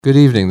Good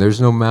evening.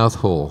 There's no mouth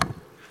hole.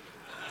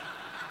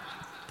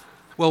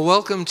 Well,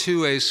 welcome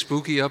to a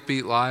spooky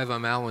Upbeat Live.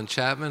 I'm Alan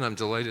Chapman. I'm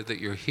delighted that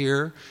you're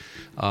here.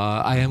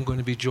 I am going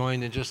to be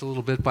joined in just a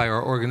little bit by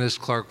our organist,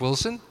 Clark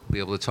Wilson. Be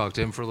able to talk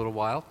to him for a little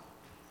while.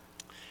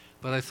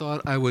 But I thought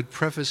I would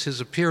preface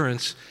his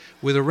appearance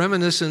with a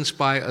reminiscence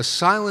by a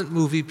silent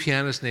movie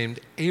pianist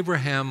named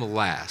Abraham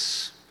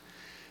Lass.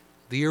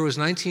 The year was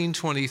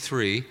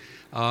 1923.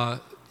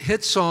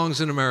 Hit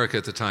songs in America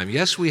at the time.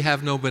 Yes, We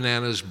Have No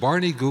Bananas,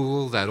 Barney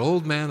Google, That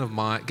Old Man of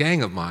Mine,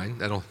 Gang of Mine,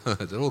 that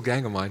old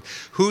gang of mine,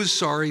 Who's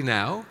Sorry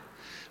Now?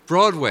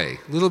 Broadway,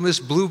 Little Miss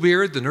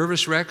Bluebeard, The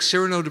Nervous Wreck,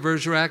 Cyrano de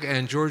Bergerac,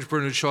 and George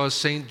Bernard Shaw's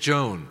St.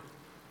 Joan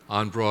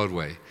on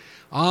Broadway.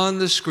 On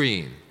the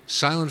screen,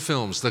 silent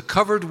films, The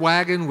Covered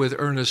Wagon with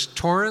Ernest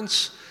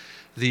Torrance,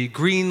 The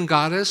Green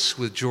Goddess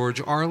with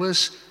George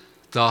Arliss,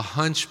 The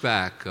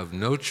Hunchback of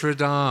Notre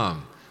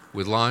Dame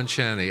with Lon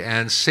Chaney,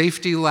 and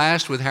Safety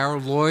Last with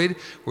Harold Lloyd,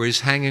 where he's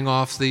hanging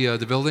off the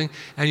building.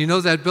 And you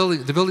know that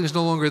building, the building is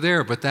no longer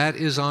there, but that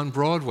is on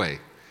Broadway.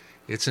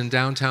 It's in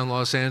downtown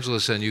Los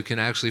Angeles, and you can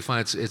actually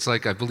find, it's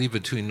like, I believe,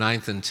 between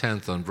 9th and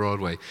 10th on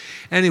Broadway.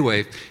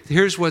 Anyway,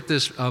 here's what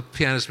this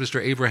pianist,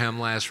 Mr. Abraham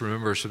Lass,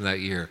 remembers from that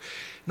year.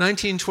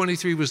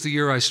 1923 was the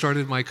year I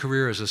started my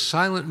career as a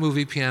silent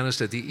movie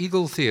pianist at the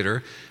Eagle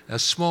Theater, a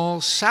small,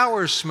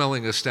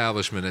 sour-smelling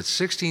establishment at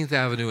 16th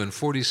Avenue and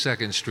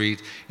 42nd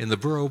Street in the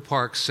Borough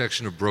Park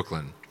section of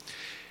Brooklyn.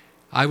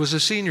 I was a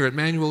senior at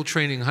Manual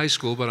Training High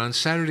School, but on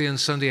Saturday and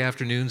Sunday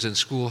afternoons and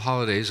school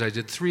holidays, I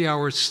did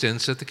 3-hour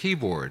stints at the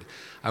keyboard.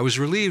 I was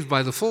relieved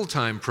by the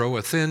full-time pro,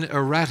 a thin,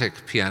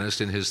 erratic pianist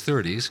in his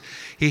 30s.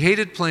 He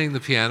hated playing the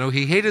piano,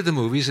 he hated the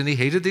movies, and he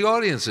hated the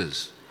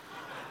audiences.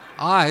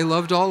 I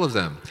loved all of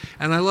them,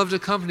 and I loved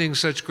accompanying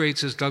such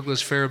greats as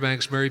Douglas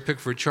Fairbanks, Mary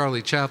Pickford,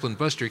 Charlie Chaplin,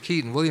 Buster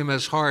Keaton, William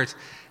S. Hart,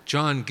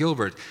 John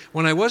Gilbert.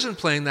 When I wasn't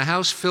playing, the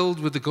house filled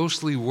with the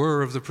ghostly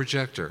whir of the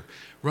projector.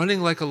 Running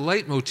like a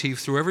leitmotif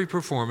through every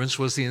performance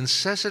was the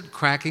incessant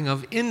cracking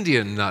of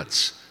Indian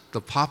nuts,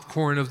 the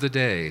popcorn of the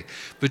day,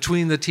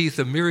 between the teeth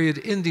of myriad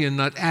Indian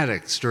nut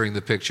addicts during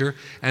the picture,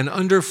 and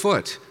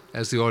underfoot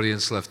as the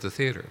audience left the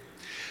theater.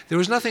 There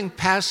was nothing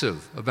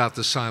passive about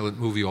the silent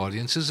movie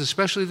audiences,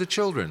 especially the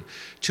children.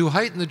 To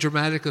heighten the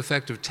dramatic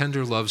effect of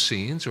tender love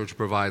scenes or to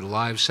provide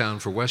live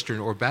sound for Western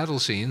or battle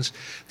scenes,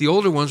 the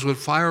older ones would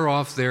fire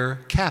off their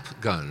cap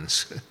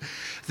guns.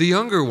 The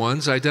younger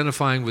ones,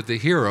 identifying with the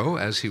hero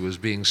as he was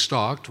being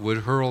stalked, would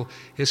hurl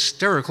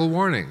hysterical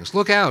warnings.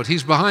 Look out,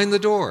 he's behind the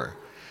door.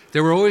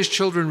 There were always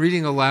children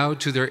reading aloud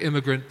to their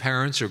immigrant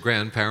parents or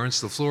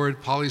grandparents the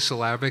florid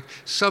polysyllabic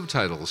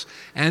subtitles,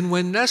 and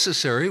when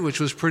necessary, which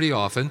was pretty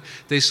often,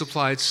 they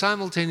supplied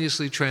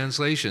simultaneously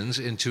translations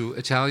into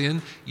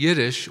Italian,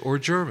 Yiddish, or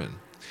German.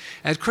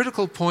 At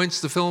critical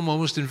points, the film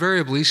almost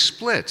invariably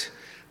split.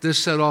 This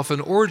set off an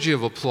orgy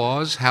of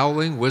applause,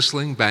 howling,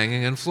 whistling,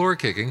 banging, and floor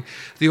kicking.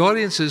 The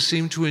audiences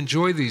seemed to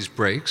enjoy these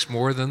breaks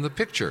more than the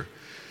picture.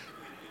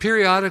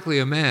 Periodically,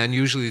 a man,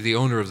 usually the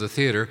owner of the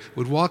theater,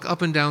 would walk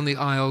up and down the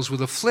aisles with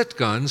a flit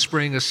gun,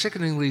 spraying a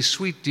sickeningly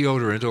sweet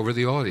deodorant over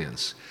the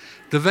audience.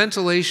 The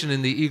ventilation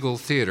in the Eagle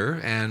Theater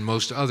and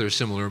most other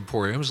similar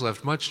emporiums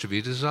left much to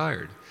be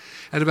desired.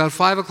 At about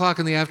 5 o'clock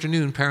in the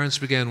afternoon, parents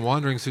began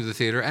wandering through the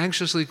theater,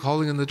 anxiously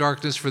calling in the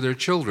darkness for their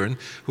children,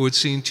 who had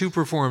seen 2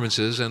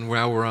 performances and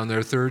now were on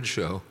their 3rd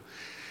show.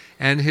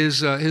 And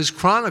his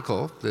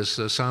chronicle, this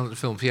silent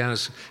film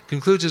pianist,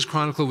 concludes his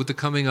chronicle with the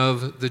coming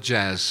of the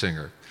jazz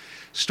singer.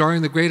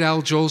 Starring the great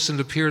Al Jolson,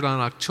 appeared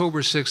on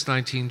October 6,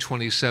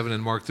 1927,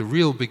 and marked the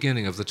real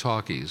beginning of the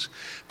talkies.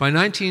 By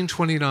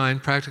 1929,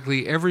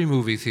 practically every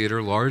movie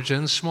theater, large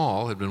and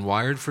small, had been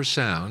wired for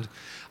sound.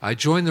 I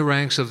joined the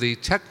ranks of the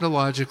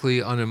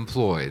technologically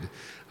unemployed.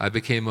 I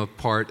became a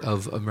part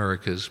of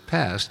America's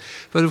past.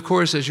 But of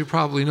course, as you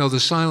probably know, the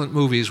silent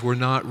movies were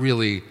not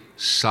really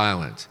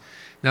silent.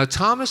 Now,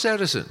 Thomas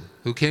Edison,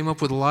 who came up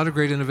with a lot of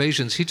great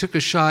innovations, he took a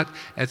shot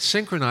at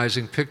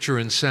synchronizing picture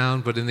and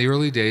sound, but in the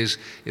early days,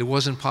 it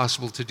wasn't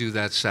possible to do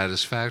that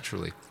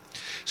satisfactorily.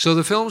 So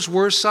the films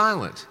were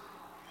silent,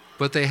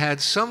 but they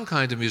had some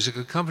kind of music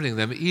accompanying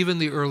them, even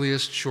the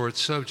earliest short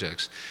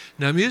subjects.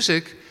 Now,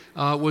 music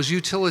was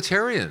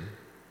utilitarian.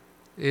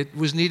 It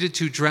was needed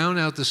to drown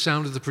out the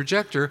sound of the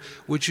projector,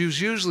 which was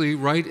usually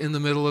right in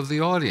the middle of the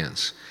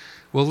audience.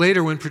 Well,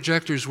 later, when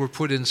projectors were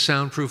put in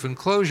soundproof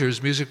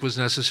enclosures, music was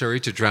necessary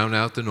to drown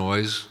out the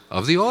noise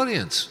of the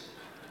audience.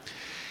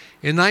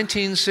 In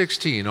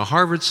 1916, a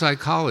Harvard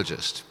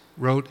psychologist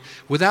wrote,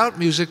 "Without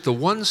music, the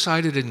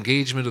one-sided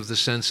engagement of the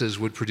senses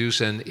would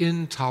produce an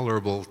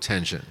intolerable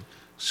tension."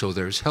 So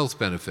there's health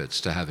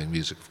benefits to having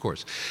music, of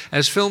course.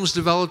 As films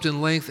developed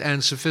in length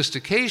and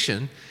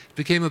sophistication, it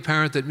became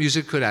apparent that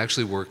music could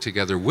actually work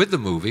together with the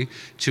movie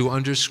to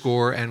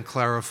underscore and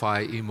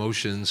clarify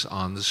emotions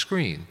on the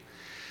screen.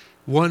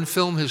 One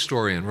film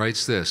historian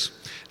writes this: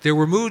 "There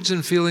were moods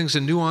and feelings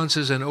and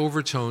nuances and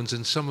overtones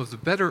in some of the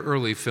better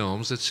early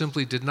films that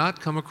simply did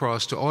not come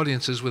across to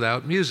audiences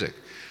without music.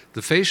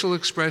 The facial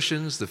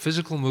expressions, the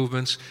physical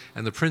movements,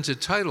 and the printed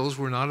titles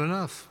were not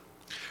enough."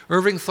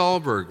 Irving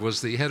Thalberg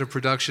was the head of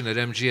production at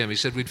MGM. He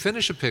said, we'd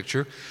finish a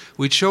picture,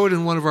 we'd show it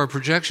in one of our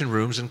projection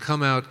rooms and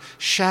come out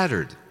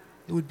shattered.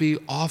 It would be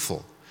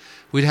awful.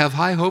 We'd have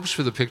high hopes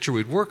for the picture,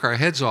 we'd work our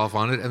heads off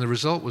on it, and the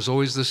result was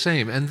always the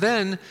same. And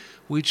then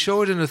we'd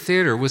show it in a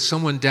theater with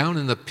someone down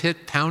in the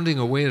pit pounding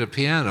away at a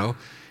piano,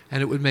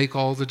 and it would make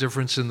all the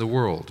difference in the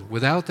world.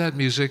 Without that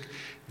music,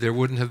 there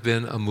wouldn't have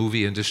been a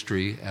movie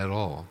industry at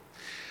all.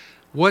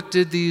 What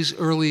did these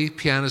early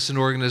pianists and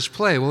organists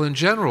play? Well, in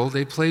general,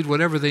 they played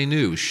whatever they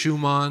knew,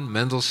 Schumann,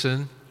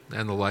 Mendelssohn,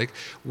 and the like,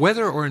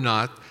 whether or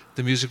not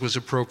the music was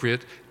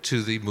appropriate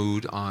to the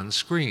mood on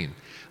screen.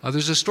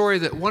 There's a story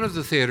that one of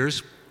the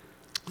theaters,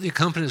 the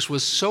accompanist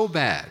was so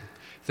bad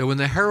that when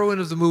the heroine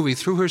of the movie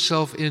threw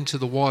herself into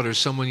the water,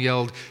 someone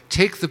yelled,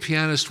 "Take the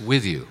pianist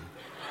with you."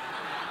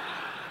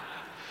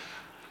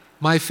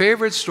 My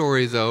favorite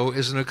story, though,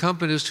 is an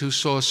accompanist who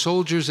saw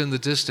soldiers in the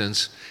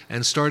distance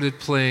and started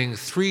playing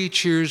 3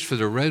 cheers for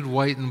the red,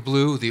 white, and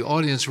blue. The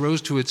audience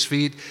rose to its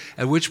feet,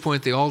 at which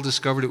point they all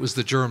discovered it was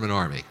the German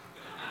army.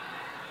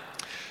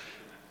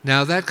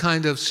 Now, that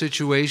kind of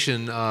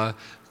situation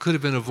could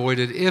have been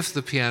avoided if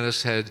the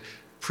pianist had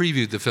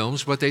previewed the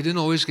films, but they didn't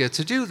always get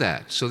to do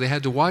that. So they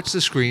had to watch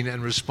the screen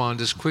and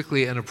respond as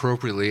quickly and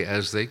appropriately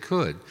as they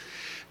could.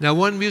 Now,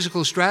 one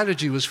musical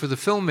strategy was for the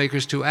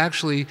filmmakers to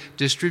actually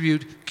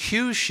distribute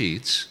cue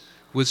sheets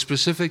with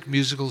specific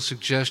musical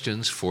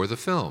suggestions for the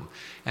film.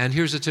 And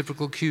here's a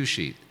typical cue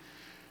sheet.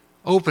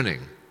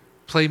 Opening.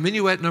 Play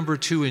Minuet No.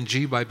 2 in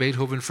G by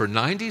Beethoven for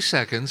 90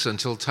 seconds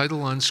until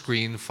title on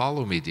screen,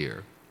 Follow Me,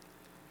 Dear.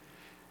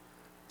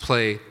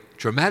 Play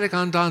Dramatic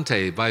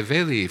Andante by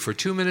Wely for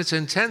 2 minutes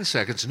and 10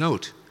 seconds.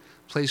 Note,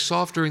 play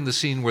soft during the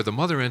scene where the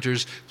mother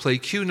enters. Play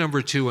cue No.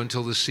 2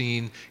 until the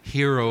scene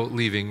Hero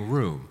Leaving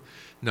Room.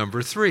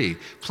 Number 3,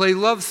 play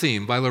Love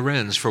Theme by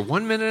Lorenz for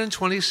 1 minute and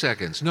 20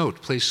 seconds.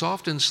 Note, play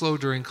soft and slow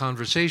during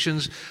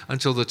conversations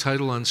until the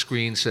title on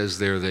screen says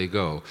There They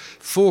Go.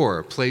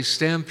 4, play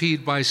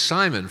Stampede by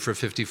Simon for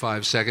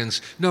 55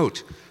 seconds.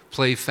 Note,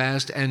 play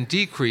fast and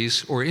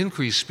decrease or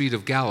increase speed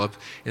of gallop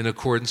in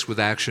accordance with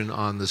action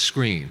on the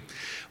screen.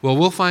 Well,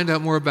 we'll find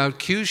out more about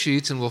cue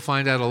sheets, and we'll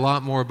find out a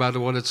lot more about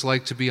what it's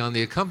like to be on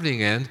the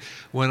accompanying end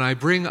when I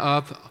bring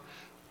up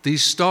the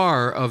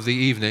star of the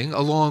evening,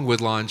 along with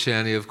Lon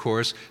Chaney, of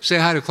course. Say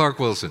hi to Clark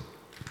Wilson.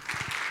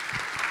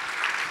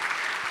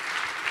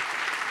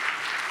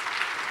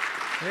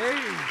 Hey.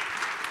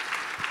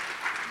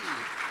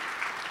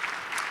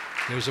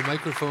 There's a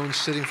microphone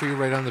sitting for you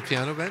right on the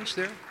piano bench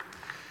there.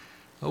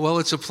 Well,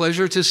 it's a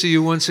pleasure to see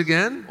you once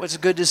again. Well, it's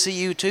good to see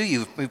you, too.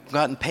 You've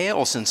gotten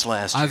pale since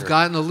last year. I've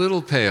gotten a little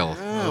pale.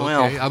 Oh,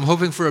 okay. well. I'm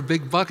hoping for a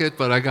big bucket,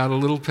 but I got a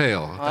little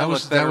pale. Well,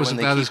 that was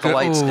about as good.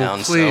 Lights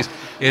down, please. So.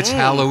 It's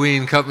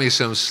Halloween. Cut me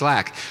some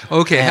slack.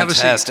 Okay,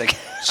 Fantastic.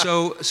 Have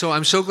a seat. So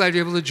I'm so glad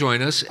you're able to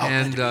join us.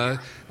 And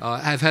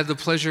I've had the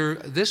pleasure.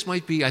 This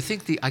might be, I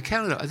think,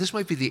 this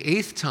might be the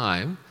 8th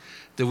time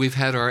that we've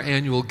had our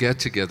annual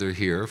get-together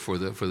here for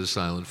the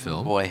silent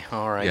film. Oh boy,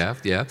 all right.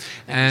 Yeah.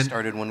 And we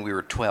started when we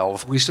were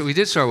 12. We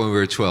did start when we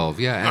were 12,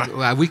 yeah.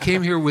 And we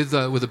came here with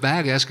a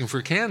bag asking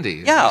for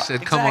candy. Yeah, we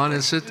said, come on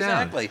and sit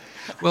down. Exactly.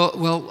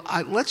 Well,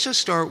 let's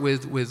just start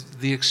with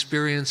the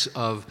experience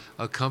of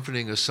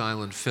accompanying a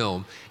silent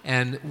film.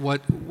 And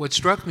what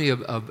struck me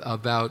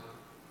about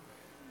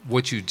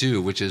what you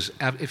do, which is,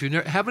 how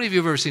many of you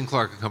have ever seen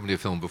Clark accompany a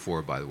film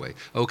before, by the way?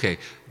 Okay,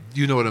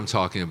 you know what I'm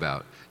talking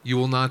about. You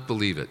will not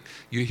believe it.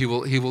 He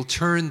will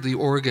turn the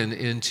organ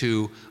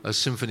into a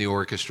symphony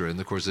orchestra. And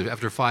of course,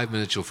 after 5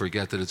 minutes, you'll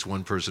forget that it's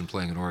one person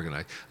playing an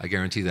organ. I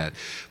guarantee that.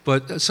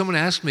 But someone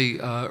asked me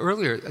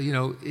earlier,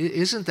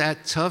 isn't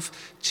that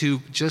tough to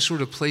just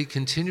sort of play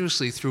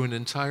continuously through an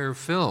entire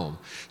film?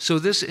 So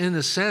this, in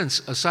a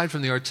sense, aside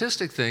from the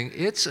artistic thing,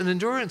 it's an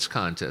endurance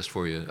contest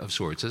for you of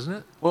sorts, isn't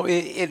it? Well,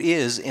 it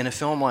is in a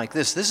film like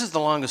this. This is the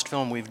longest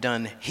film we've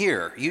done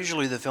here.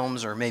 Usually the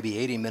films are maybe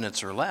 80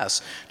 minutes or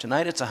less.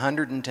 Tonight it's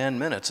 110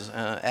 minutes,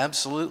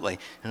 absolutely.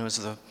 And it was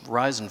the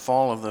rise and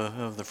fall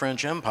of the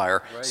French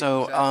Empire. Right,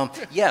 so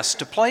exactly. yes,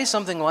 to play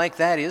something like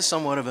that is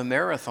somewhat of a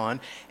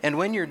marathon. And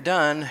when you're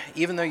done,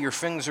 even though your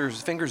fingers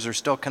are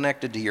still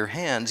connected to your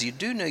hands, you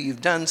do know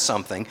you've done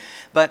something.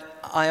 But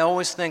I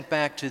always think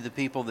back to the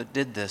people that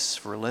did this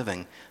for a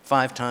living,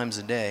 5 times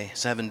a day,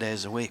 7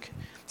 days a week.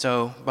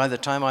 So by the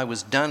time I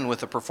was done with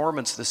the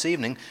performance this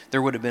evening,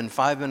 there would have been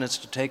 5 minutes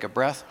to take a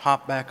breath,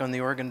 hop back on the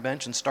organ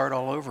bench, and start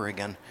all over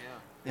again.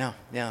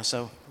 Yeah,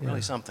 so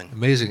really something.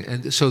 Amazing.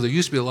 And so there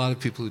used to be a lot of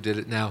people who did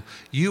it. Now,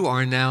 you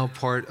are now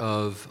part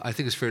of, I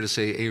think it's fair to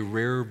say, a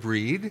rare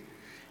breed.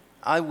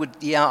 I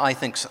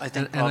think so.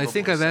 And I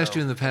think I've asked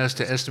you in the past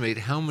to estimate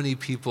how many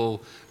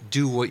people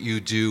do what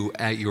you do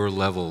at your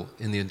level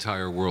in the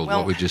entire world. Well,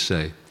 what would you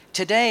say?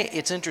 Today,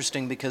 it's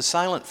interesting because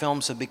silent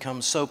films have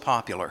become so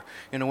popular.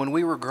 When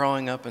we were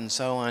growing up and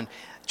so on,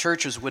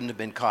 churches wouldn't have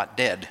been caught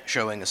dead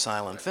showing a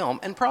silent film,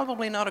 and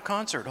probably not a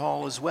concert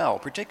hall as well,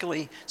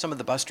 particularly some of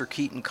the Buster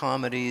Keaton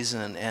comedies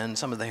and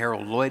some of the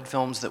Harold Lloyd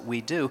films that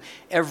we do.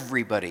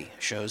 Everybody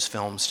shows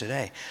films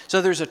today.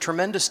 So there's a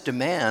tremendous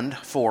demand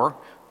for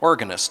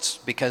organists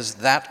because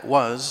that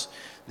was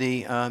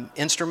the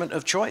instrument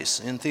of choice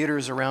in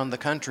theaters around the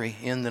country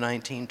in the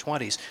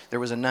 1920s. There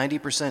was a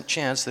 90%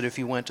 chance that if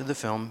you went to the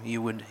film,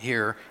 you would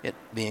hear it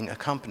being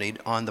accompanied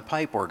on the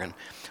pipe organ.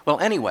 Well,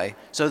 anyway,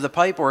 so the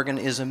pipe organ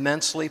is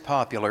immensely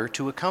popular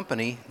to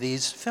accompany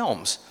these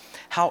films.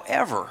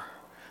 However,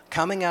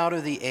 coming out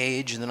of the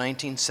age in the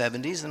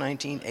 1970s, the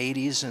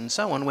 1980s, and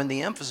so on, when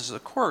the emphasis,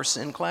 of course,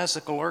 in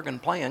classical organ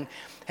playing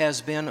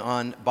has been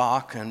on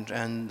Bach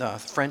and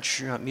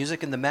French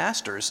music and the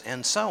masters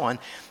and so on,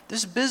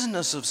 this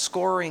business of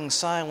scoring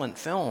silent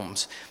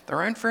films,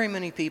 there aren't very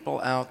many people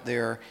out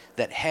there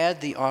that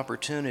had the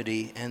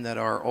opportunity and that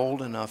are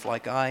old enough,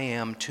 like I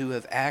am, to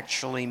have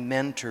actually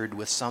mentored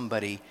with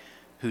somebody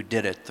who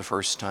did it the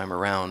first time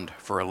around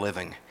for a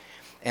living.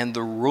 And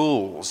the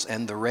rules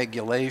and the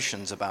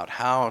regulations about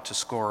how to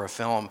score a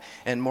film,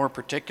 and more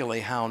particularly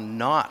how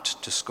not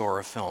to score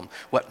a film,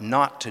 what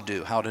not to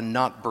do, how to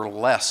not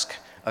burlesque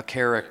a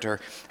character,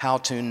 how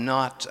to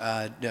not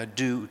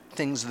do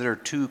things that are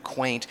too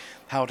quaint,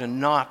 how to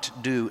not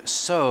do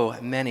so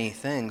many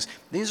things.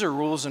 These are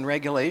rules and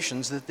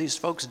regulations that these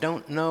folks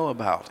don't know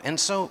about. And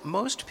so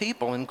most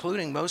people,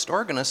 including most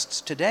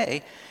organists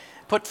today,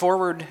 put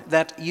forward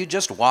that you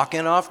just walk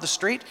in off the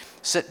street,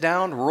 sit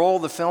down, roll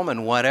the film,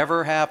 and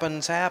whatever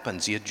happens,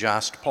 happens. You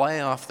just play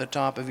off the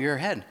top of your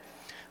head.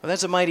 Well,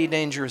 that's a mighty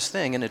dangerous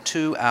thing in a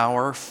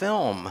 2-hour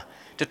film,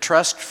 to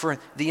trust for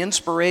the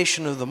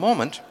inspiration of the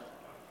moment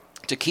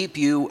to keep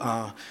you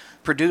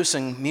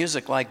producing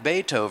music like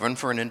Beethoven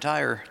for an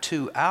entire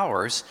 2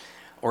 hours,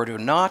 or to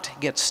not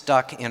get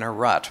stuck in a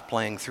rut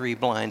playing Three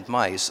Blind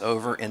Mice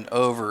over and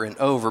over and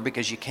over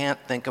because you can't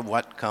think of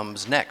what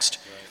comes next.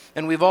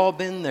 And we've all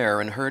been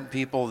there and heard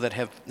people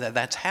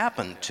that's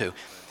happened to.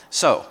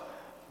 So,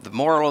 the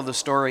moral of the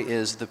story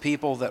is the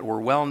people that were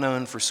well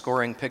known for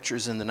scoring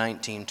pictures in the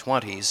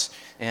 1920s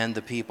and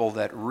the people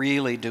that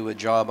really do a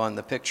job on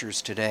the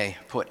pictures today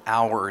put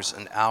hours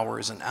and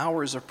hours and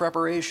hours of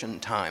preparation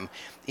time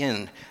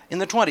in. In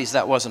the 20s,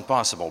 that wasn't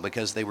possible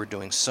because they were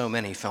doing so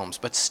many films.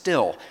 But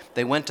still,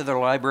 they went to their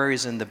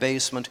libraries in the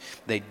basement.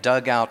 They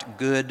dug out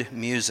good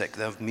music,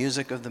 the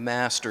music of the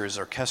masters,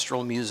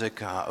 orchestral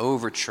music,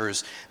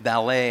 overtures,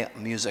 ballet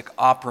music,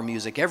 opera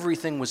music.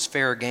 Everything was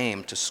fair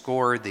game to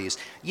score these.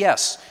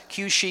 Yes,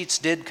 cue sheets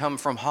did come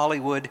from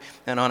Hollywood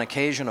and on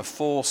occasion a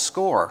full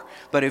score.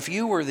 But if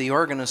you were the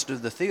organist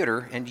of the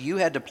theater and you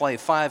had to play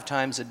 5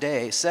 times a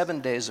day,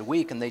 7 days a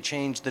week, and they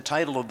changed the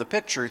title of the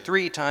picture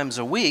 3 times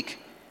a week,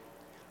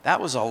 that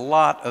was a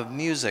lot of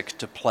music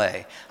to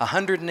play.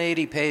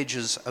 180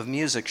 pages of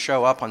music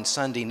show up on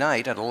Sunday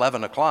night at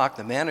 11 o'clock.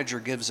 The manager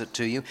gives it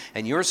to you,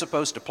 and you're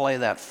supposed to play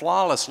that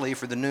flawlessly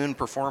for the noon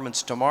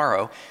performance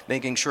tomorrow,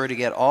 making sure to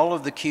get all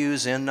of the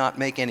cues in, not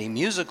make any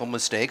musical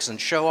mistakes, and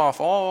show off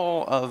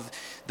all of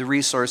the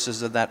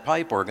resources of that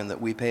pipe organ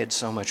that we paid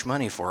so much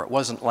money for. It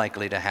wasn't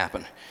likely to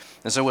happen.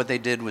 And so what they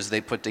did was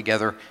they put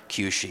together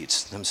cue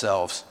sheets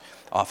themselves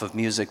off of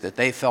music that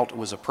they felt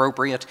was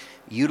appropriate,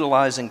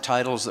 utilizing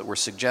titles that were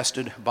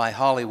suggested by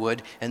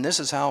Hollywood, and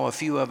this is how a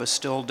few of us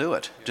still do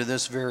it to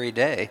this very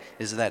day,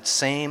 is that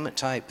same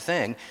type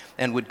thing,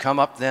 and would come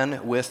up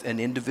then with an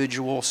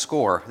individual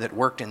score that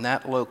worked in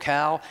that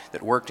locale,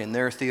 that worked in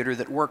their theater,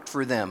 that worked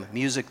for them,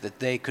 music that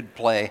they could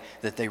play,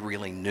 that they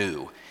really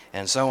knew,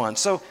 and so on.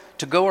 So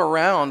to go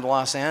around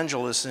Los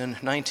Angeles in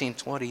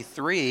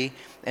 1923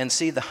 and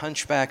see The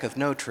Hunchback of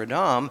Notre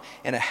Dame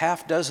in a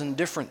half-dozen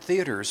different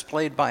theaters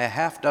played by a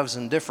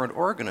half-dozen different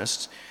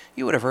organists,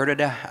 you would have heard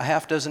a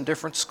half-dozen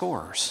different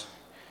scores.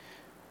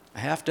 A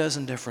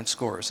half-dozen different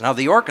scores. Now,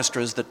 the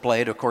orchestras that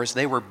played, of course,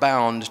 they were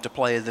bound to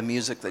play the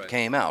music that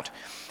came out.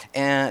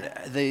 And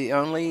the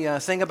only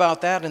thing about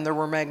that, and there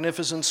were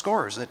magnificent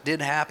scores that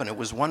did happen. It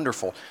was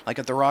wonderful. Like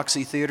at the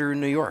Roxy Theater in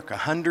New York,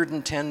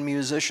 110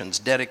 musicians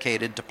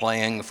dedicated to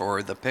playing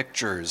for the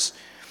pictures.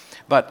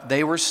 But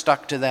they were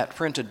stuck to that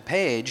printed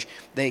page.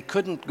 They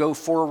couldn't go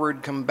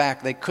forward, come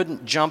back. They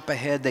couldn't jump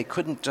ahead. They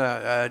couldn't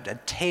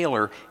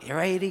tailor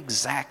right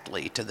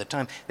exactly to the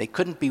time. They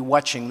couldn't be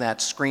watching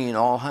that screen,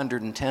 all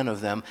 110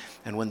 of them,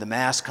 and when the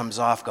mask comes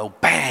off, go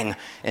bang,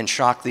 and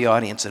shock the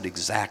audience at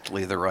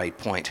exactly the right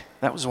point.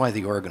 That was why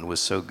the organ was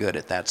so good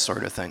at that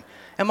sort of thing.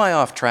 Am I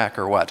off track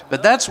or what?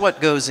 But that's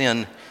what goes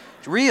in,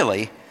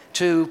 really,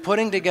 to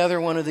putting together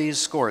one of these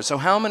scores. So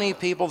how many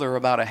people? There are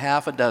about a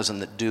half a dozen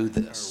that do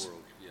this.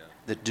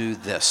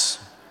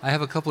 I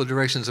have a couple of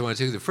directions I want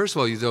to take. First of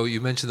all, you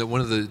mentioned that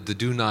one of the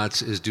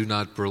do-nots is do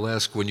not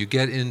burlesque. When you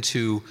get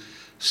into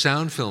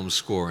sound film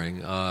scoring,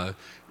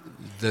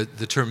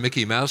 the term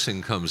Mickey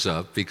Mousing comes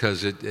up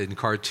because in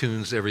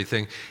cartoons,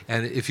 everything.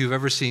 And if you've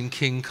ever seen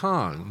King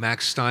Kong,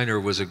 Max Steiner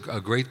was a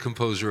great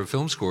composer of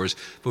film scores,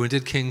 but when he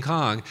did King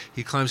Kong,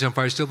 he climbs the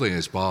Empire State Building and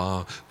it's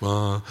ba,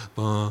 ba,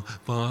 ba,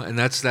 ba, and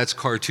that's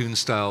cartoon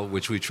style,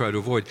 which we try to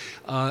avoid.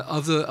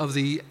 Of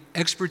the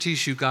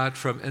expertise you got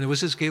from, and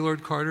was this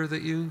Gaylord Carter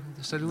that you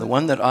studied with? The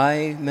one that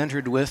I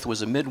mentored with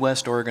was a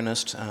Midwest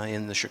organist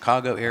in the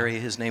Chicago area.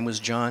 His name was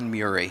John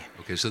Murray.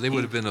 Okay, so they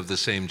would have been of the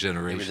same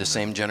generation. They were the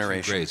same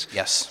generation. Grades.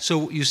 Yes.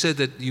 So you said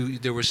that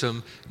there were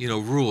some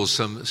rules,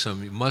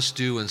 some must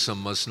do and some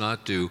must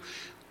not do.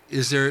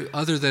 Is there,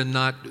 other than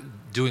not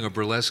doing a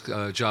burlesque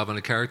job on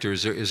a character,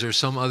 is there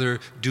some other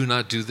do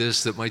not do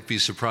this that might be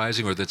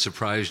surprising or that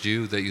surprised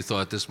you, that you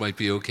thought this might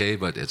be okay,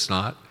 but it's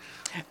not?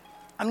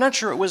 I'm not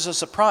sure it was a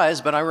surprise,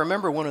 but I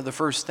remember one of the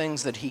first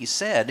things that he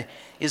said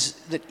is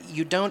that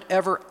you don't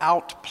ever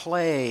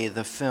outplay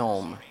the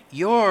film.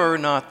 You're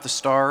not the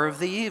star of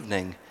the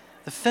evening.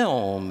 The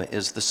film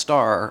is the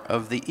star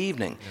of the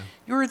evening. Yeah.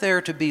 You're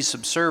there to be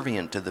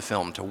subservient to the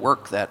film, to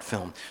work that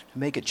film, to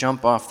make it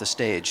jump off the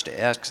stage, to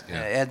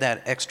add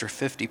that extra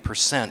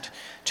 50%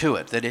 to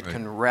it, that it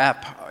can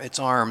wrap its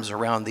arms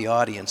around the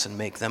audience and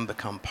make them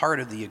become part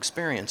of the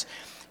experience.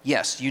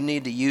 Yes, you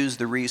need to use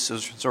the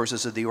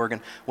resources of the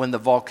organ. When the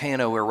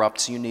volcano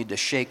erupts, you need to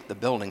shake the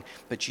building,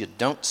 but you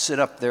don't sit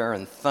up there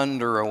and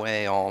thunder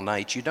away all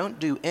night. You don't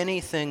do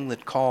anything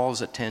that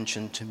calls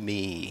attention to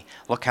me.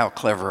 Look how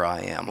clever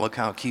I am. Look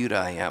how cute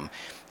I am.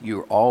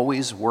 You're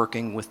always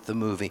working with the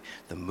movie.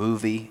 The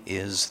movie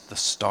is the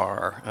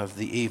star of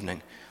the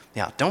evening.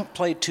 Now, don't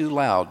play too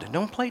loud.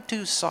 Don't play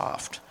too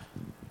soft.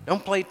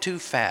 Don't play too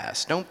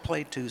fast. Don't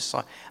play too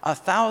soft.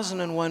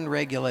 1,001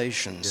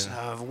 regulations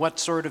of what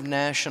sort of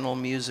national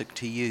music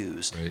to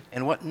use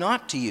and what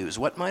not to use,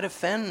 what might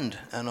offend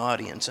an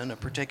audience in a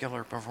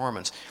particular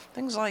performance,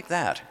 things like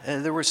that.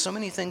 There were so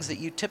many things that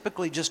you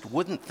typically just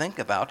wouldn't think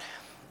about.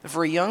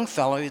 For a young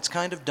fellow, it's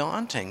kind of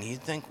daunting. You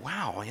think,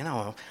 wow, you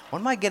know, what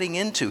am I getting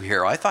into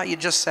here? I thought you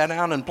just sat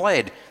down and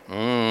played.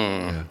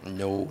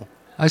 No.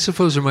 I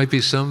suppose there might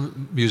be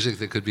some music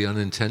that could be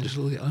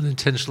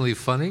unintentionally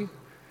funny.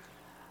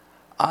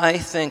 I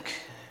think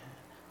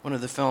one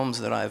of the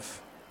films that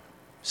I've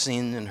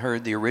seen and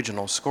heard the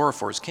original score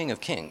for is King of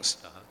Kings.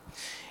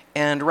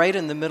 And right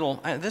in the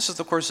middle, this is,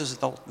 of course, is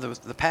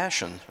the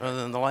Passion,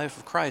 the life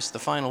of Christ, the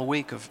final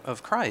week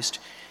of Christ.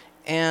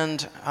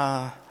 And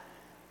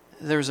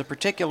there's a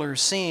particular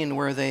scene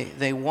where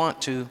they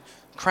want to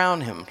crown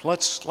him.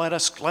 Let's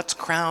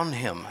crown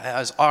him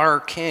as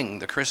our king.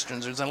 The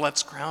Christians are saying,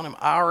 let's crown him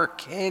our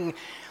king.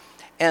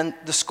 And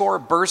the score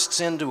bursts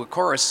into a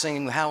chorus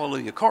singing the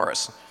Hallelujah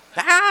chorus.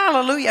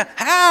 Hallelujah,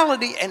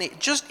 hallelujah. And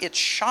it's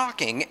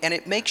shocking, and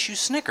it makes you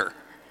snicker.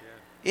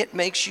 Yeah. It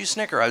makes you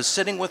snicker. I was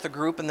sitting with a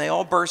group, and they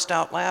all burst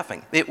out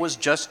laughing. It was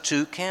just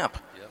too camp.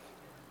 Yep.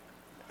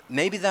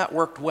 Maybe that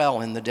worked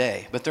well in the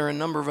day, but there are a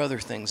number of other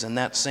things in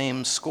that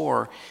same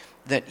score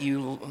that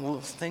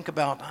you think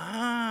about,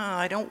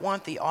 I don't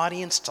want the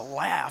audience to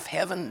laugh.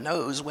 Heaven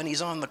knows when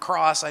he's on the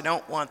cross, I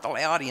don't want the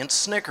audience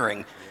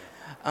snickering.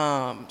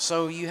 Yeah.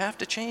 So you have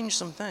to change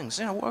some things.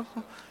 You know,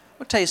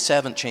 what tastes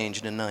haven't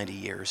changed in 90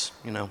 years,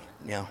 you know?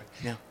 Yeah.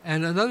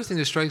 And another thing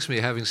that strikes me,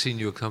 having seen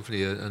you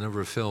accompany a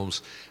number of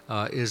films,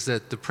 is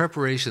that the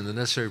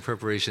necessary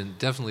preparation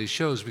definitely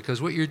shows,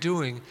 because what you're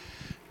doing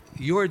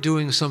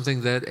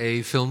something that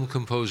a film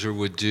composer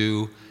would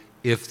do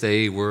if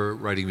they were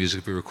writing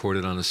music to be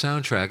recorded on a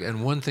soundtrack.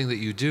 And one thing that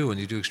you do,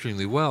 and you do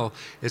extremely well,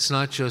 it's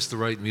not just the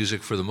right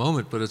music for the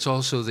moment, but it's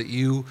also that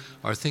you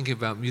are thinking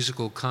about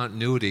musical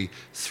continuity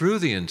through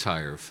the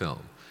entire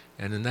film.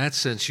 And in that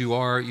sense, you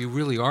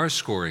really are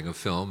scoring a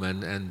film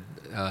and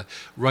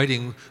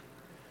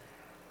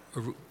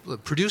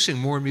producing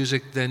more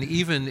music than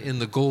even in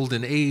the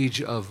golden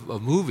age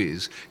of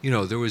movies. You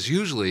know, there was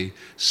usually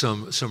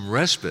some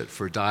respite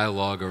for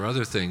dialogue or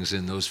other things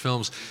in those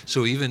films.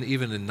 So even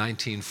in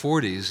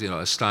 1940s, you know,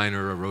 a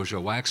Steiner, a Roger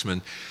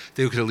Waxman,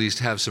 they could at least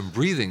have some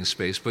breathing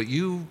space. But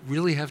you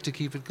really have to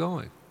keep it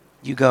going.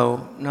 You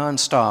go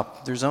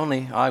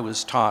nonstop. I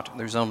was taught,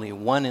 there's only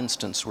one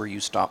instance where you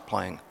stop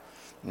playing.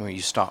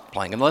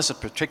 Unless it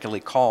particularly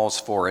calls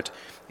for it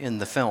in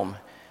the film,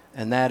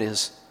 and that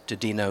is to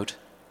denote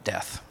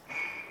death.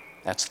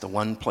 That's the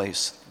one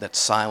place that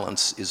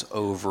silence is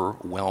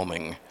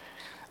overwhelming.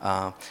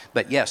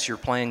 But yes, you're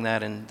playing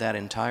that in that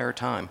entire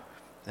time.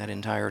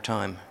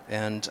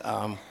 And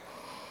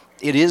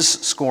it is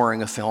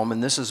scoring a film,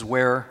 and this is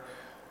where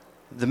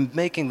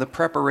making the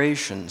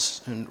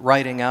preparations and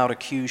writing out a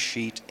cue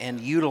sheet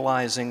and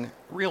utilizing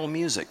real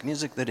music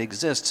that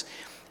exists,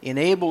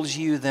 enables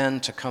you then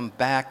to come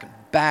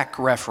back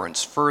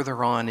reference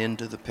further on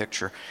into the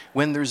picture.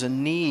 When there's a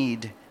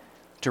need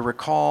to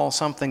recall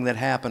something that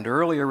happened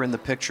earlier in the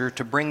picture,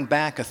 to bring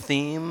back a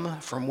theme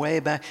from way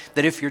back,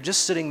 that if you're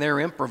just sitting there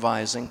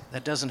improvising,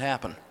 that doesn't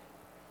happen.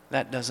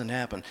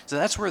 So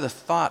that's where the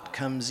thought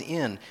comes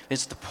in.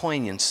 It's the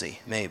poignancy,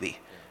 maybe,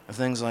 of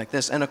things like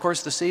this. And of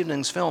course, this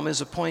evening's film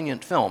is a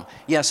poignant film.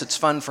 Yes, it's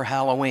fun for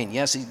Halloween.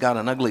 Yes, he's got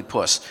an ugly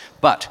puss.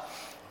 But,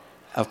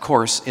 of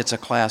course, it's a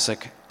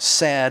classic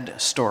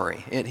sad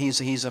story.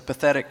 He's a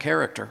pathetic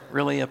character,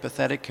 really a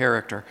pathetic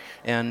character.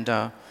 And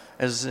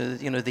as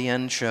the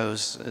end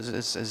shows,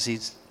 as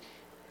he's,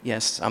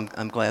 yes,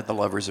 I'm glad the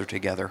lovers are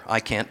together. I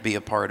can't be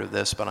a part of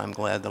this, but I'm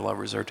glad the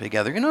lovers are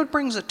together. You know, it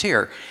brings a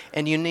tear,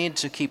 and you need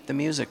to keep the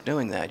music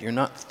doing that. You're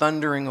not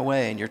thundering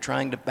away, and you're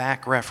trying to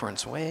back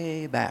reference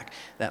way back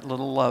that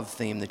little love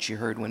theme that you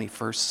heard when he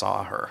first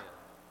saw her.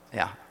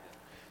 Yeah.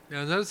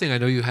 Now, another thing I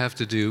know you have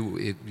to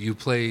do, you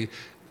play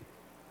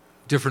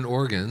different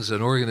organs.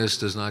 An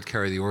organist does not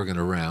carry the organ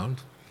around.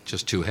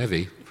 just too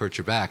heavy, hurt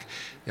your back.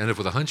 You end up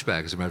with a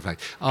hunchback, as a matter of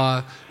fact.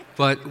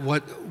 But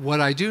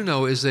what I do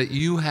know is that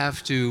you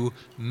have to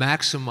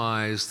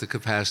maximize the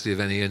capacity of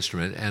any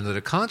instrument, and that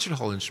a concert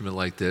hall instrument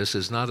like this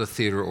is not a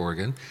theater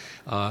organ.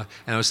 And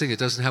I was thinking it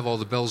doesn't have all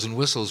the bells and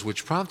whistles,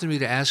 which prompted me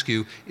to ask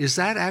you, is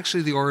that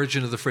actually the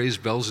origin of the phrase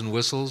bells and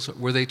whistles?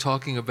 Were they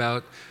talking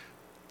about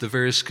the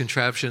various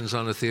contraptions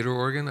on a theater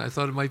organ? I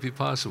thought it might be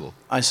possible.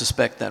 I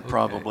suspect that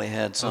probably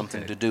had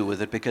something to do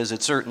with it, because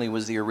it certainly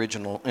was the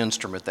original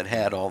instrument that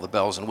had all the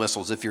bells and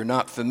whistles. If you're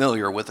not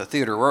familiar with a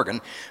theater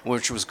organ,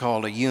 which was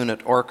called a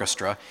unit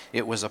orchestra,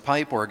 it was a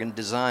pipe organ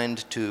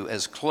designed to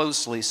as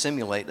closely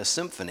simulate a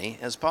symphony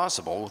as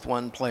possible with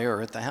one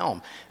player at the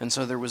helm. And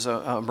so there was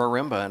a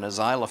marimba and a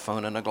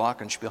xylophone and a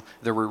glockenspiel.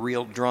 There were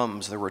real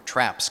drums, there were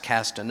traps,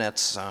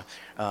 castanets,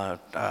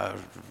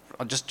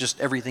 just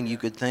everything you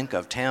could think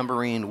of,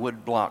 tambourine,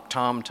 woodblock,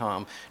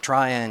 tom-tom,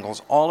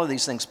 triangles, all of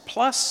these things,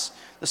 plus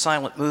the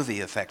silent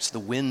movie effects, the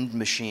wind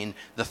machine,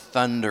 the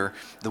thunder,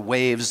 the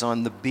waves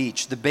on the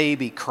beach, the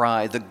baby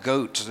cry, the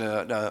goat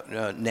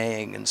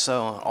neighing, and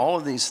so on. All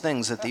of these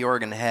things that the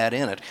organ had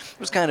in it. It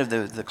was kind of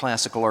the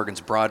classical organ's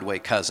Broadway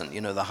cousin,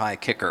 the high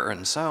kicker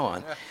and so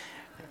on.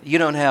 You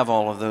don't have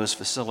all of those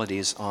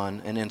facilities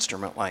on an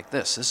instrument like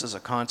this. This is a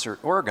concert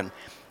organ,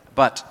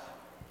 but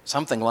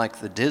something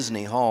like the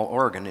Disney Hall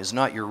organ is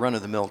not your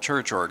run-of-the-mill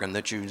church organ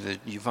that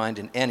you find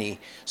in any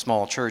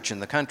small church in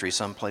the country,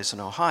 someplace in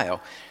Ohio.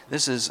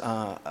 This is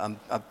an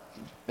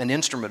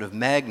instrument of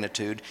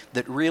magnitude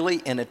that really,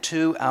 in a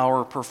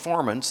 2-hour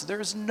performance,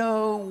 there's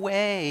no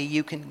way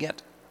you can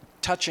get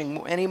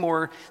touching any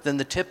more than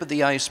the tip of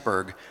the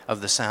iceberg of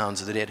the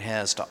sounds that it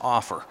has to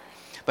offer.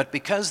 But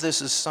because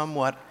this is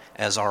somewhat,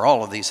 as are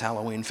all of these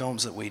Halloween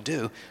films that we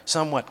do,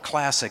 somewhat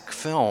classic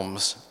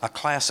films, a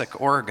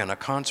classic organ, a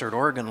concert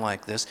organ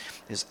like this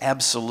is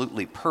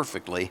absolutely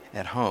perfectly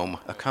at home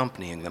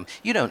accompanying them.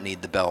 You don't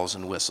need the bells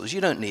and whistles. You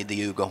don't need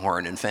the Uga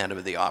horn in Phantom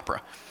of the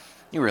Opera.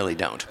 You really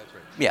don't.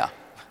 Yeah.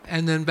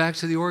 And then back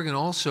to the organ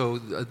also,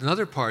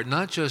 another part,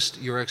 not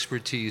just your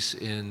expertise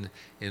in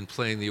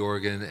playing the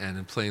organ and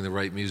in playing the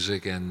right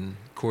music and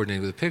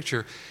coordinating with the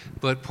picture,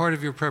 but part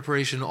of your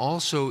preparation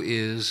also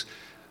is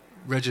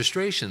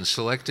registration,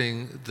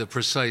 selecting the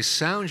precise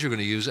sounds you're going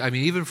to use. I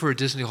mean, even for a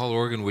Disney Hall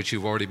organ, which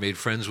you've already made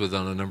friends with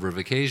on a number of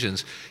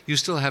occasions, you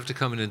still have to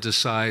come in and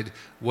decide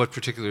what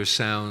particular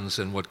sounds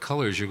and what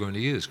colors you're going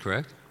to use,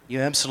 correct? You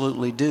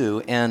absolutely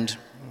do. And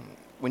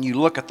when you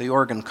look at the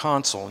organ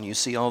console and you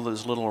see all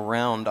those little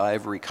round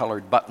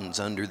ivory-colored buttons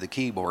under the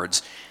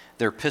keyboards,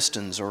 they're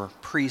pistons or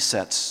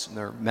presets,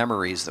 they're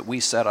memories that we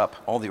set up,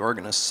 all the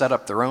organists set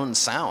up their own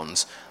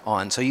sounds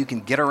on, so you can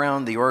get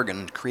around the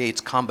organ. It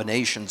creates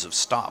combinations of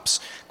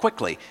stops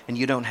quickly, and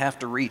you don't have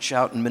to reach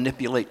out and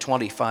manipulate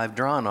 25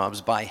 draw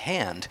knobs by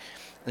hand.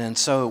 And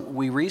so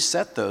we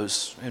reset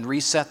those and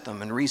reset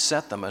them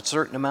a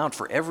certain amount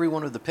for every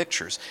one of the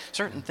pictures.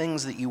 Certain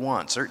things that you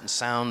want, certain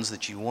sounds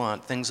that you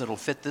want, things that'll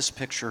fit this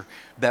picture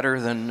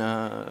better than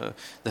the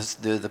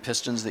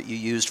pistons that you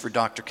used for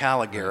Dr.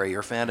 Caligari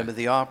or Phantom of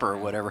the Opera or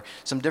whatever.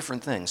 Some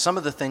different things. Some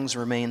of the things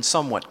remain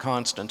somewhat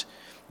constant,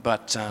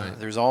 but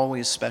there's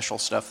always special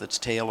stuff that's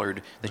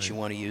tailored that you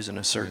want to use in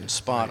a certain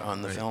spot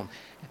on the film.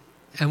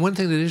 And one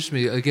thing that interests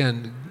me,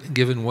 again,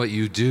 given what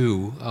you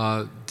do,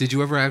 did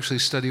you ever actually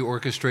study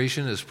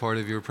orchestration as part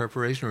of your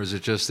preparation, or is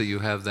it just that you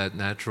have that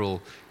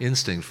natural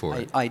instinct for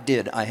it? I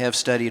did. I have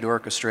studied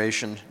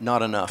orchestration,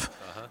 not enough.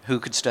 Who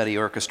could study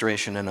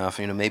orchestration enough?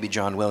 Maybe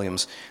John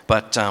Williams.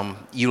 But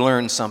you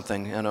learn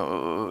something.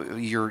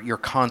 You're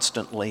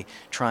constantly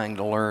trying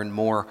to learn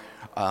more.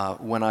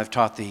 When I've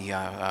taught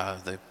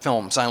the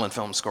silent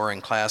film scoring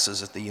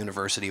classes at the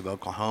University of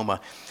Oklahoma,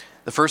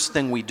 the first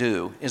thing we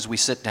do is we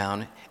sit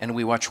down and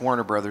we watch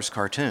Warner Brothers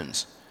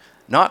cartoons.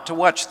 Not to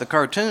watch the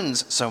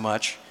cartoons so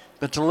much,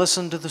 but to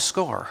listen to the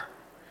score.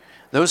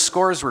 Those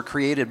scores were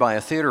created by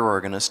a theater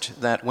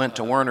organist that went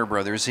to Warner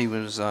Brothers. He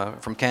was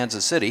from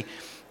Kansas City,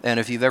 and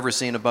if you've ever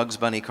seen a Bugs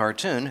Bunny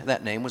cartoon,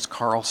 that name was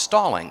Carl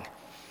Stalling.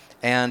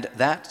 And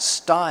that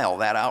style,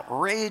 that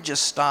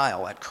outrageous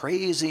style, that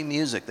crazy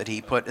music that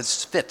he put, it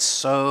fits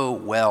so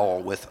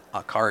well with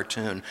a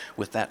cartoon,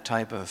 with that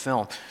type of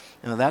film.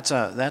 That's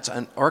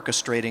an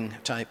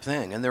orchestrating type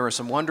thing. And there are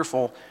some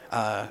wonderful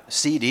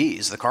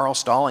CDs, the Carl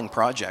Stalling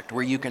Project,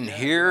 where you can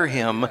hear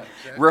him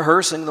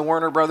rehearsing the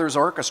Warner Brothers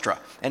Orchestra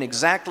and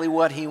exactly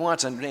what he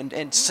wants,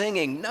 and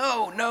singing,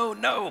 no, no,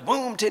 no,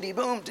 boom, titty,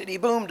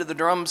 boom to the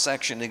drum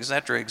section,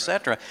 etc.,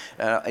 etc.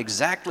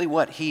 Exactly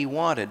what he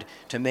wanted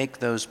to make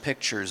those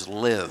pictures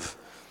live.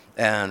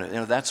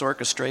 And that's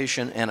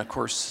orchestration, and of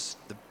course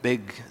the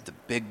big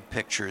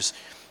pictures.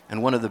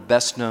 And one of the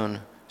best known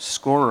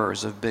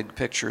scorers of big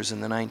pictures in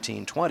the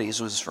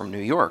 1920s was from New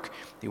York.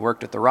 He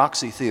worked at the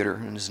Roxy Theater,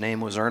 and his name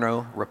was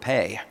Erno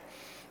Rappe.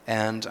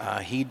 And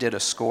he did a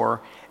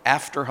score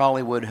after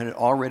Hollywood had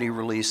already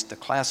released the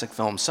classic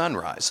film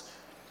Sunrise.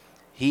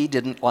 He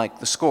didn't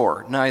like the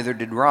score, neither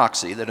did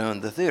Roxy, that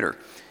owned the theater.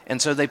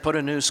 And so they put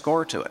a new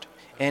score to it.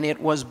 And it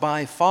was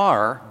by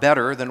far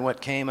better than what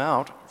came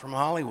out from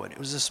Hollywood. It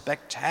was a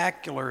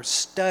spectacular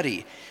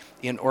study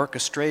in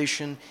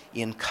orchestration,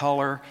 in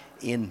color,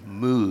 in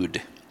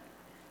mood.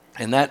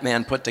 And that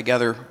man put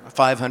together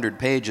 500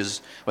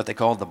 pages, what they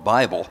called the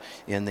Bible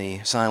in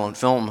the silent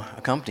film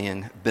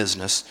accompanying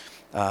business,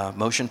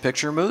 Motion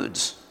Picture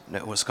Moods,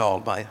 it was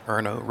called, by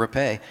Erno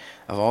Rappe.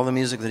 Of all the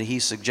music that he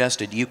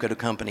suggested, you could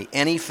accompany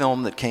any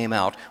film that came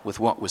out with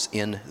what was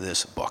in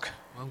this book.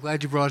 I'm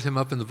glad you brought him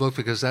up in the book,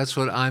 because that's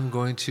what I'm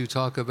going to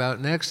talk about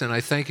next. And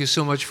I thank you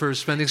so much for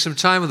spending some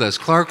time with us.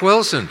 Clark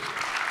Wilson.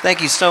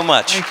 Thank you so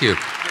much. Thank you.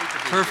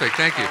 Perfect.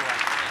 Thank you.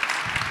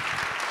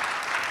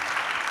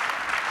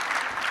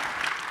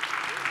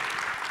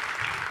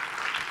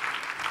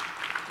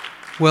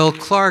 Well,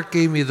 Clark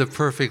gave me the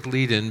perfect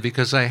lead-in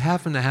because I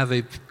happen to have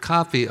a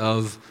copy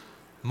of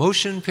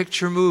Motion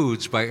Picture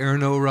Moods by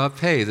Erno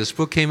Rappe. This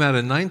book came out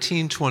in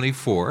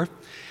 1924,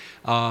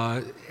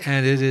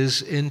 and it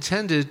is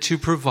intended to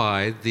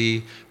provide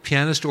the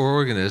pianist or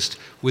organist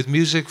with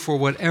music for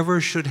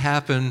whatever should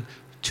happen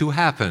to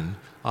happen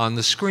on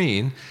the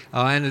screen.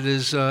 And it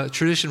is a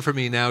tradition for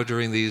me now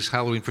during these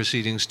Halloween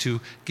proceedings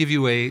to give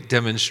you a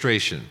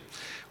demonstration,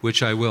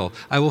 which I will.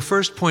 I will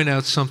first point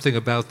out something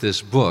about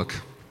this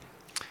book.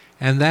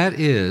 And that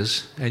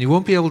is, and you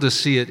won't be able to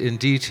see it in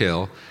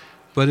detail,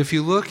 but if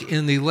you look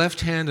in the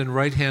left-hand and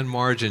right-hand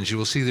margins, you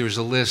will see there's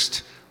a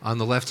list on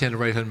the left-hand and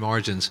right-hand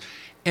margins.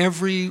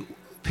 Every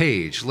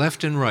page,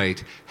 left and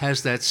right,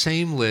 has that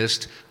same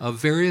list of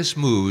various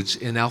moods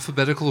in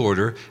alphabetical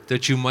order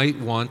that you might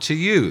want to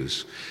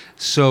use.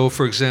 So,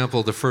 for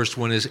example, the first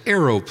one is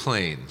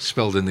aeroplane,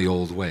 spelled in the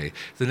old way.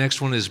 The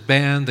next one is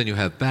band, then you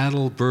have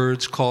battle,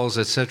 birds, calls,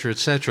 etc.,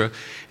 etc.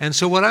 And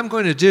so what I'm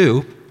going to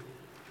do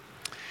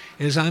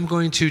is I'm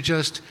going to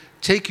just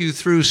take you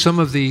through some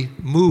of the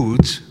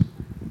moods,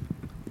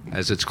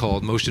 as it's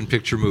called, motion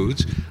picture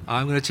moods.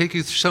 I'm going to take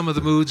you through some of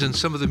the moods and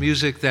some of the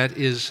music that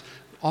is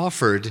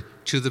offered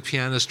to the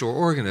pianist or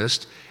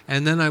organist,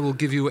 and then I will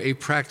give you a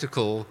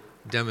practical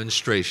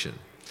demonstration.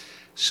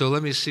 So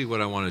let me see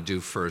what I want to do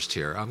first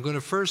here. I'm going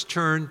to first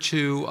turn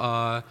to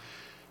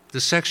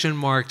the section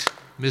marked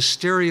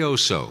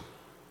Misterioso,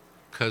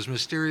 because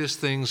mysterious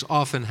things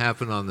often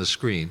happen on the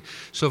screen.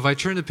 So if I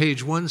turn to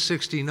page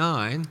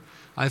 169,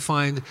 I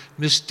find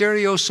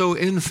Misterioso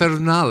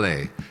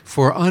Infernale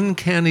for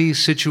Uncanny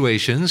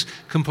Situations,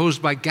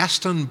 composed by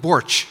Gaston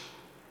Borch.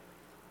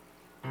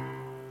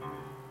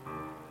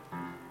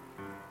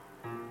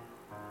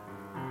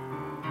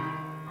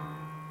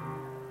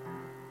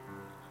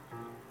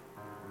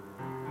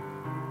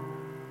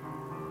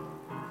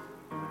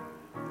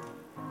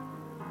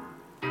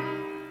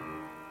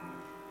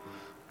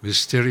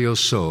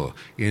 Misterioso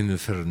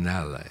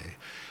Infernale.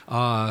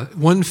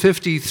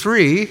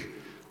 153,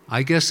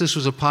 I guess this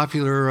was a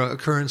popular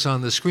occurrence on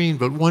the screen,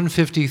 but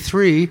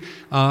 153,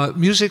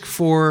 music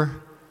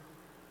for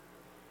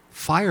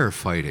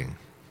firefighting.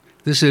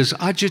 This is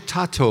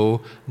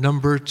Agitato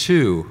number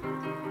 2.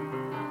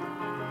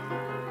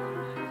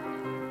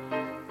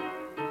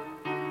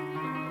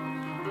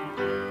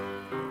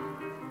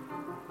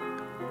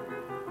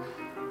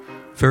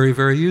 Very,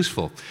 very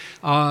useful.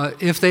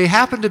 If they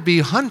happen to be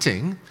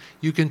hunting,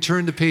 you can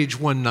turn to page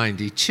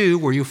 192,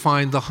 where you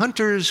find the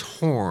hunter's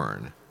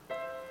horn.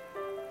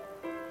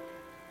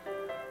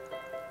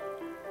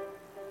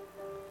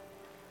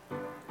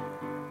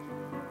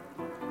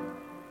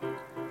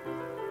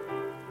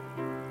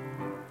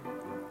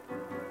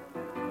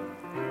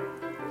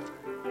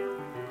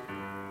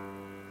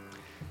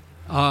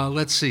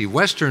 Let's see,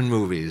 Western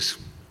movies.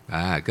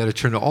 Got to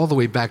turn all the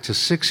way back to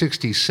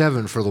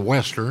 667 for the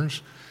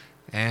Westerns.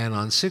 And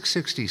on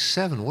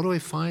 667, what do I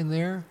find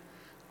there?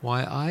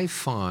 Why, I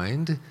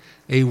find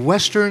a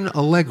Western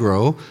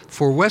Allegro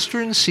for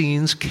Western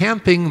scenes,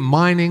 camping,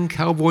 mining,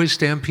 cowboy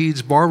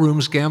stampedes,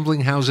 barrooms,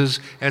 gambling houses,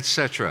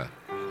 etc.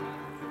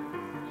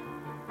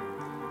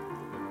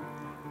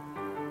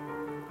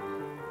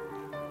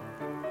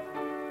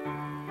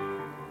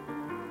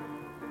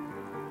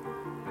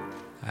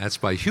 That's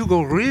by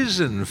Hugo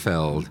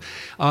Riesenfeld.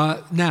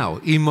 Now,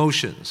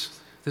 emotions.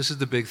 This is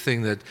the big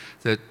thing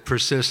that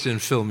persists in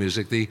film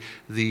music,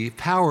 the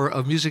power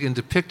of music in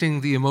depicting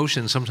the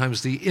emotions,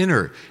 sometimes the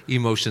inner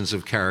emotions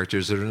of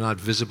characters that are not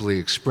visibly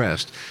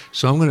expressed.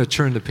 So I'm going to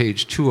turn to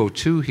page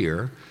 202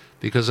 here,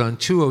 because on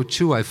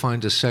 202 I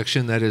find a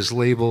section that is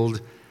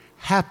labeled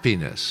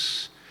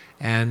Happiness.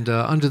 And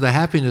under the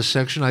Happiness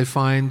section I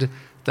find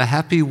The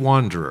Happy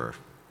Wanderer.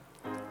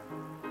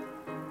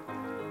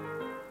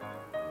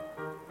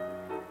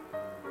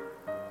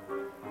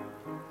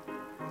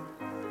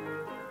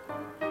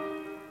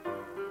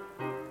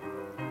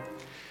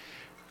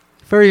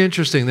 Very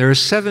interesting. There are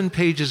 7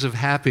 pages of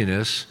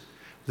happiness.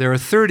 There are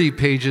 30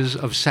 pages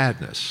of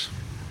sadness.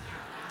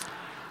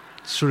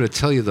 Sort of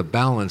tell you the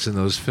balance in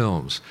those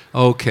films.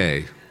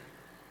 Okay.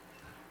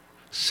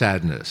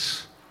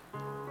 Sadness.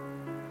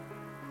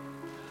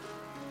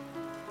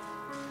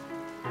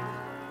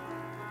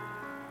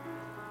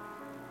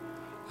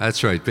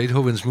 That's right.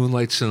 Beethoven's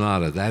Moonlight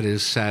Sonata. That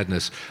is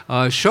sadness.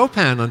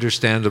 Chopin,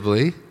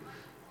 understandably,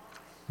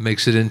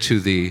 makes it into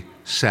the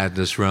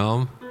sadness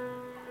realm.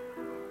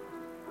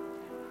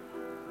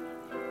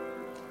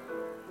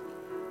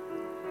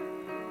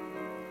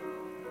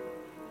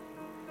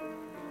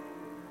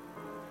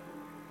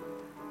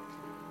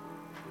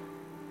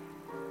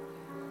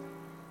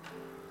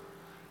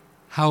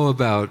 How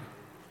about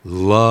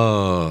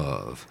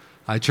love?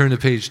 I turn to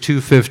page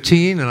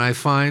 215 and I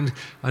find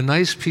a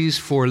nice piece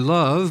for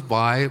love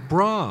by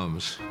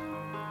Brahms.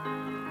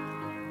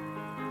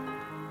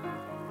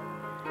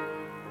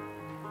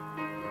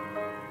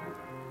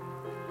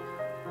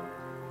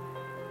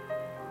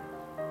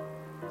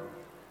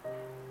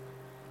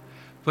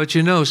 But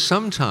you know,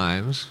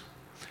 sometimes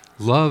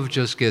love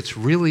just gets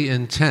really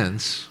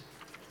intense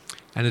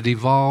and it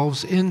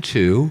evolves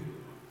into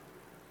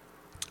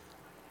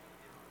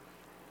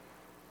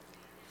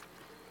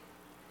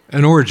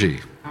an orgy.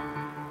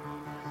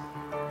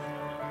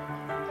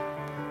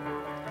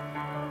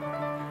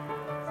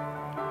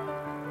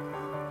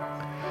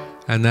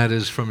 And that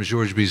is from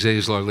Georges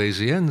Bizet's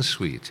L'Arlésienne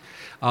suite.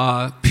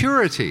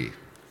 Purity.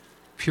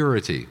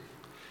 Purity.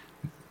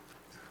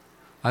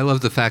 I love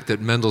the fact that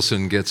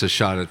Mendelssohn gets a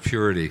shot at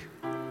purity.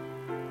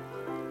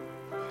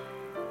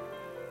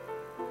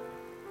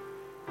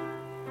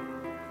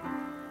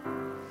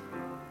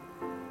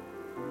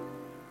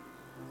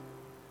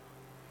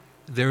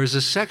 There is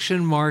a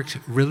section marked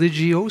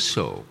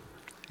Religioso,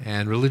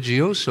 and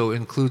Religioso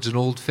includes an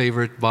old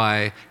favorite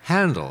by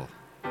Handel.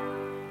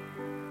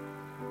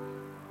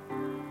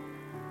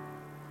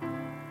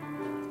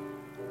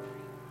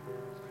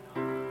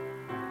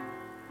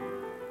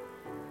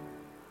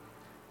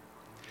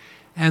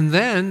 And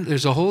then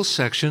there's a whole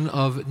section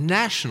of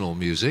national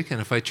music, and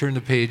if I turn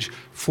to page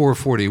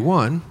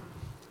 441,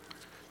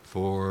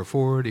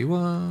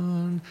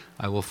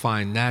 I will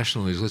find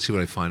national music. Let's see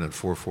what I find on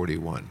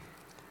 441.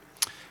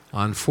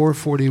 On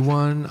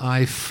 441,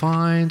 I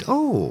find,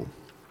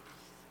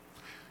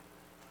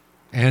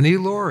 Annie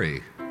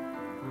Laurie.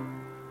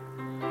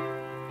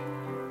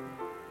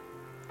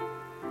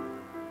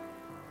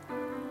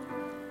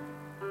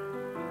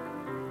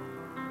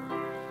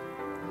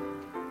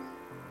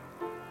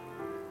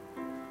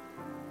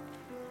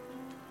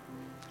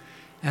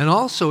 And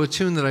also a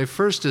tune that I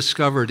first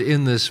discovered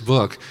in this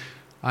book.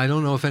 I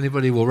don't know if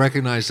anybody will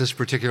recognize this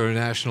particular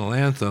national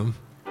anthem.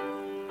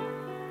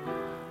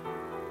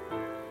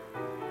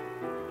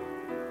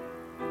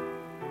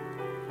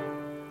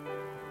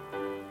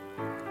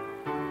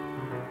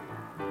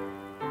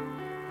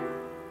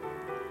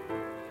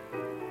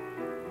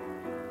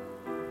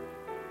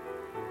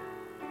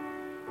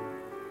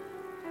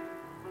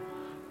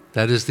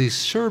 That is the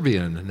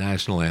Serbian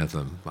national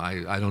anthem.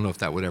 I don't know if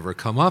that would ever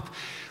come up.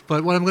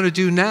 But what I'm going to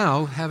do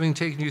now, having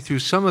taken you through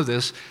some of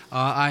this,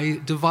 I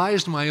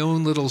devised my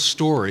own little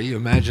story.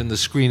 Imagine the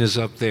screen is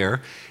up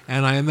there.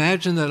 And I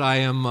imagine that I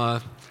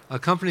am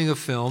accompanying a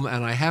film,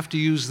 and I have to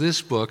use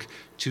this book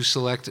to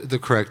select the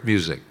correct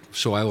music.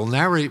 So I will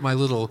narrate my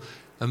little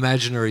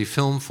imaginary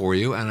film for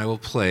you, and I will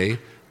play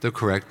the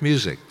correct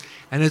music.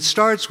 And it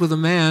starts with a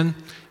man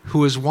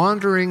who is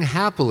wandering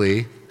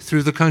happily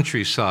through the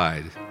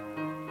countryside.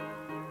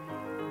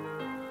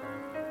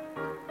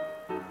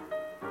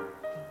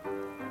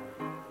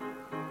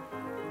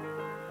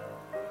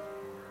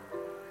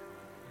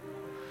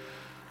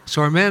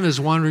 So our man is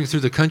wandering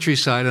through the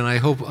countryside, and I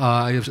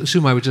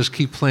assume I would just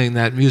keep playing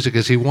that music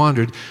as he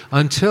wandered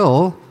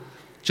until,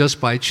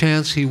 just by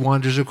chance, he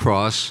wanders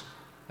across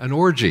an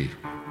orgy.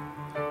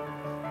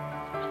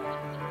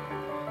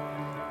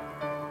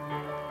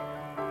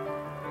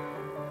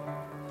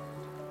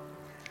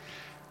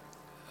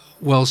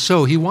 Well,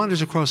 so he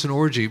wanders across an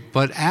orgy,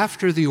 but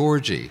after the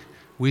orgy,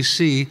 we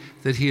see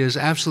that he is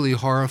absolutely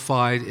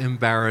horrified,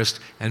 embarrassed,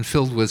 and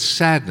filled with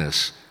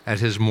sadness at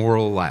his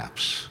moral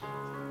lapse.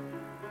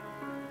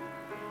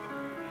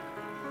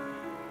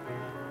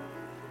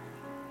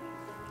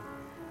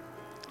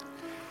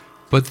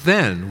 But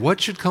then, what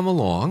should come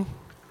along,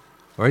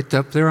 right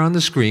up there on the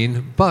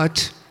screen,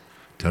 but,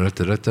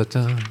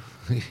 da-da-da-da-da-da.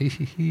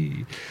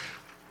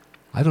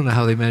 I don't know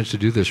how they managed to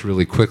do this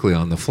really quickly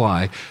on the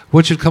fly.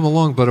 What should come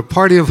along but a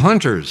party of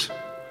hunters?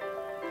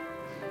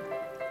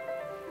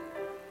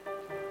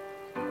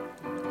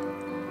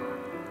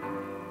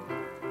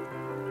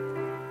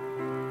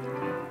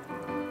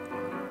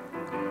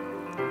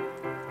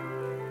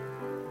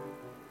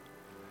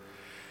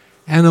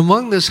 And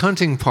among this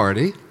hunting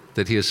party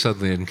that he has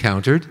suddenly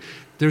encountered,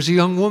 there's a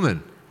young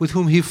woman with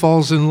whom he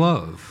falls in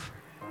love.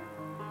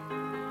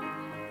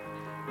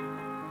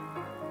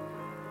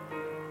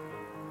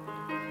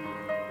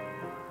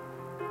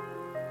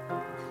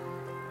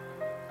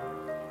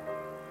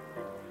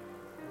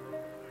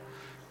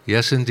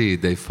 Yes,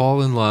 indeed, they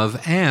fall in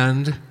love,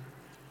 and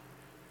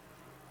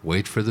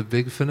wait for the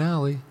big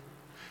finale.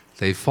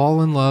 They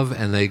fall in love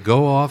and they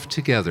go off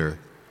together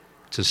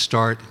to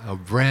start a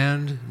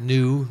brand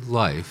new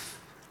life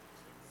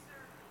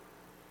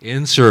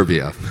in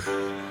Serbia.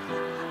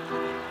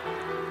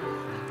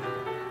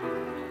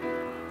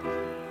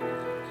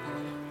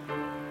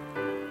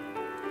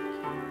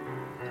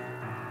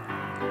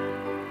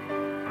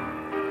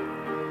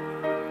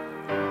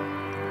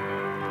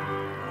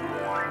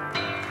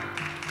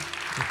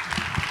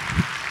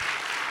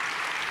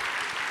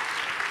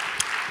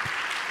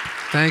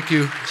 Thank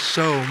you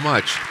so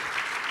much.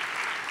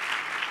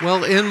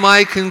 Well, in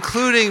my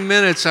concluding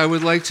minutes, I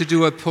would like to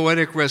do a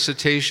poetic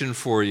recitation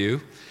for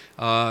you.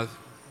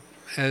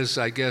 As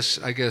I guess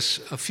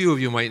a few of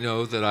you might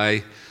know that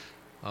I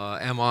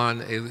am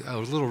on a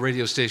little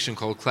radio station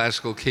called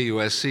Classical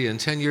KUSC, and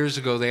 10 years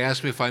ago they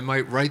asked me if I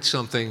might write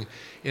something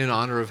in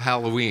honor of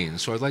Halloween.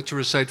 So I'd like to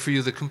recite for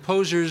you the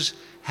composer's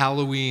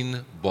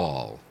Halloween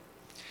Ball.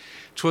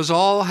 'Twas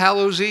All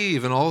Hallows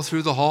Eve, and all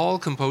through the hall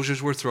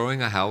composers were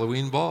throwing a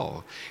Halloween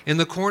ball. In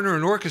the corner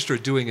an orchestra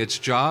doing its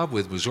job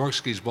with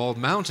Mussorgsky's Bald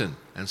Mountain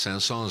and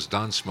Saint-Saëns'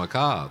 Danse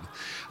Macabre.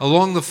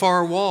 Along the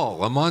far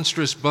wall, a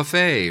monstrous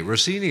buffet.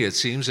 Rossini, it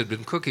seems, had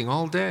been cooking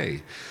all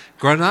day.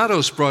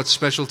 Granados brought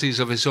specialties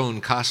of his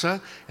own casa,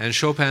 and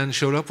Chopin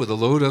showed up with a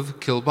load of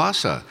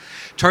kielbasa.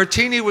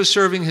 Tartini was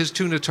serving his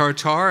tuna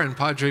tartare, and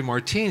Padre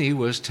Martini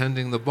was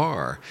tending the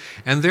bar.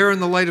 And there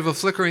in the light of a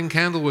flickering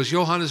candle was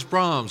Johannes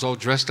Brahms, all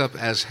dressed up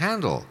as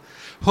Handel.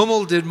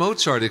 Hummel did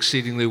Mozart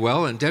exceedingly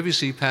well, and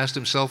Debussy passed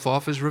himself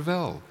off as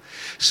Ravel.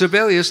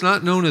 Sibelius,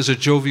 not known as a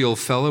jovial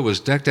fellow, was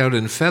decked out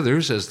in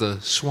feathers as the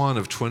Swan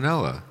of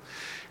Twinella.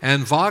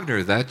 And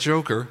Wagner, that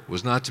joker,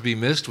 was not to be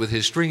missed. With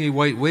his stringy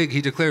white wig, he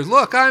declared,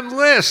 "Look, I'm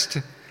Liszt!"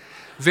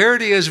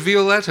 Verdi as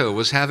Violetto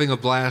was having a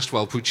blast,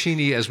 while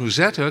Puccini as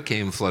Musetta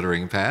came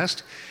fluttering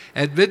past.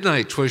 At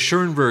midnight, 'twas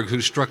Schoenberg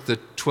who struck the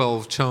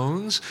 12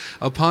 tones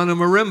upon a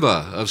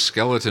marimba of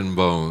skeleton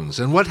bones.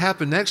 And what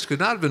happened next could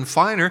not have been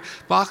finer.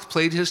 Bach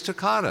played his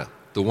toccata,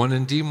 the one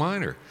in D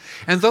minor.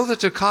 And though the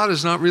toccata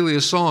is not really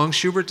a song,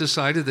 Schubert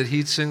decided that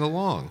he'd sing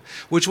along,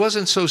 which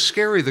wasn't so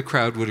scary, the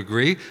crowd would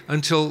agree,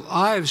 until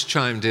Ives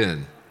chimed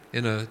in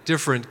a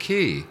different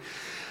key.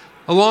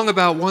 Along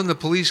about 1, the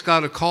police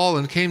got a call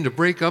and came to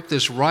break up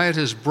this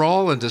riotous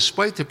brawl, and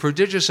despite the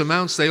prodigious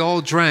amounts they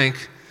all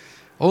drank,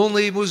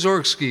 only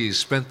Mussorgsky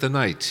spent the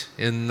night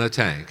in the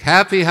tank.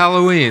 Happy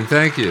Halloween.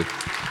 Thank you.